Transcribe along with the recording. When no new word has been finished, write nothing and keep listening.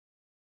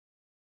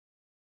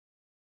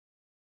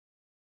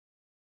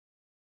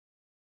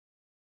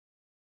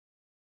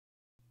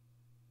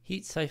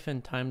Heat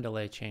siphon time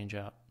delay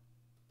changeout.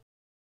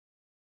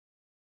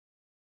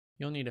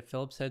 You'll need a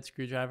Phillips head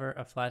screwdriver,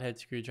 a flathead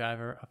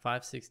screwdriver, a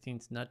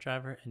 5/16 nut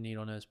driver, and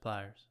needle nose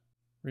pliers.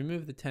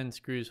 Remove the 10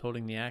 screws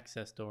holding the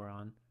access door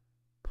on,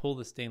 pull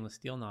the stainless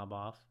steel knob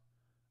off,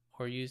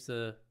 or use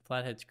the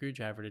flathead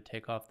screwdriver to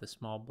take off the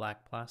small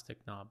black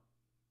plastic knob.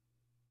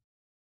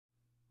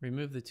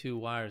 Remove the 2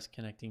 wires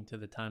connecting to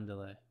the time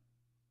delay,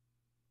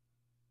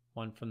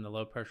 one from the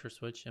low pressure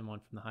switch and one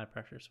from the high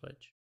pressure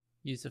switch.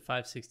 Use the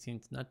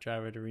 5/16 nut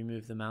driver to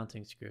remove the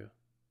mounting screw.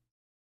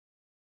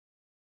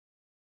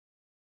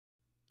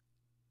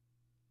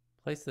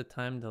 Place the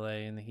time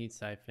delay in the heat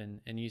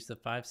siphon and use the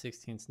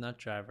 5/16 nut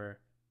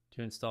driver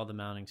to install the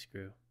mounting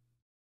screw.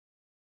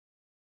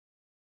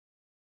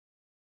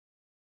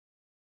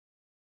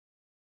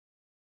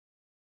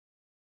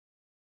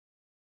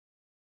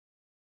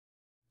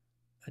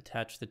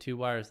 Attach the 2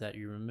 wires that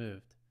you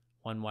removed,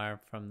 one wire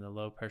from the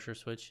low pressure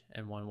switch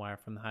and one wire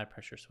from the high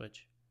pressure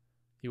switch.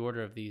 The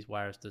order of these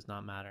wires does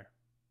not matter.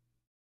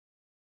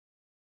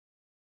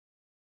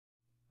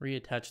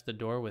 Reattach the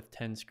door with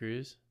 10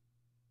 screws,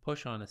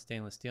 push on a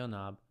stainless steel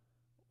knob,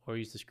 or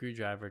use the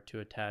screwdriver to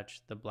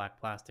attach the black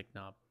plastic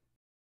knob.